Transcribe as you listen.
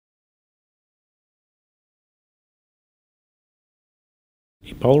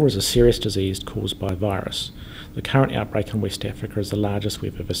Ebola is a serious disease caused by a virus. The current outbreak in West Africa is the largest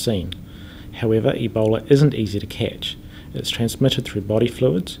we've ever seen. However, Ebola isn't easy to catch. It's transmitted through body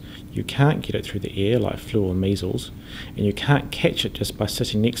fluids, you can't get it through the air like flu or measles, and you can't catch it just by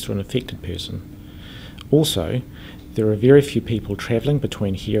sitting next to an infected person. Also, there are very few people travelling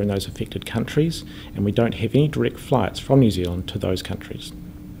between here and those affected countries, and we don't have any direct flights from New Zealand to those countries.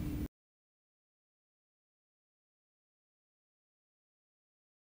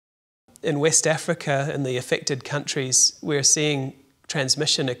 In West Africa, in the affected countries, we're seeing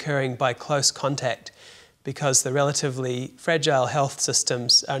transmission occurring by close contact because the relatively fragile health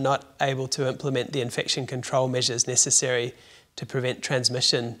systems are not able to implement the infection control measures necessary to prevent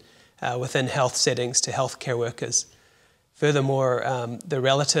transmission within health settings to healthcare workers. Furthermore, the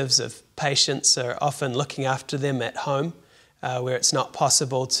relatives of patients are often looking after them at home, where it's not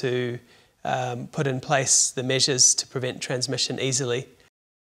possible to put in place the measures to prevent transmission easily.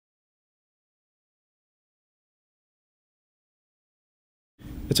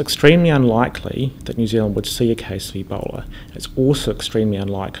 It's extremely unlikely that New Zealand would see a case of Ebola. It's also extremely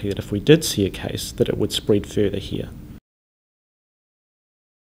unlikely that if we did see a case, that it would spread further here.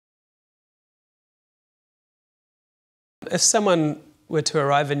 If someone were to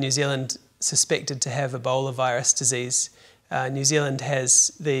arrive in New Zealand suspected to have Ebola virus disease, New Zealand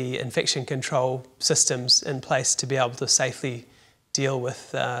has the infection control systems in place to be able to safely deal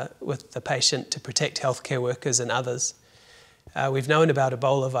with the patient to protect healthcare workers and others. We've known about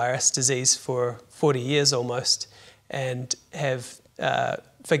Ebola virus disease for 40 years almost and have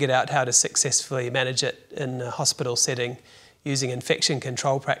figured out how to successfully manage it in a hospital setting using infection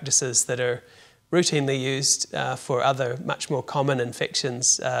control practices that are routinely used for other much more common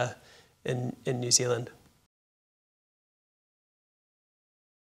infections in New Zealand.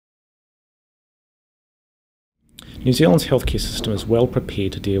 New Zealand's healthcare system is well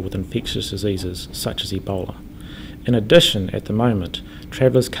prepared to deal with infectious diseases such as Ebola. In addition, at the moment,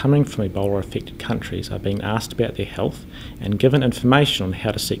 travellers coming from Ebola-affected countries are being asked about their health and given information on how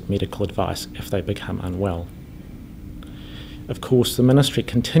to seek medical advice if they become unwell. Of course, the Ministry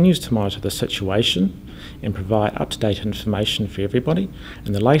continues to monitor the situation and provide up-to-date information for everybody,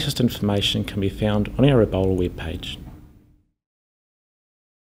 and the latest information can be found on our Ebola webpage.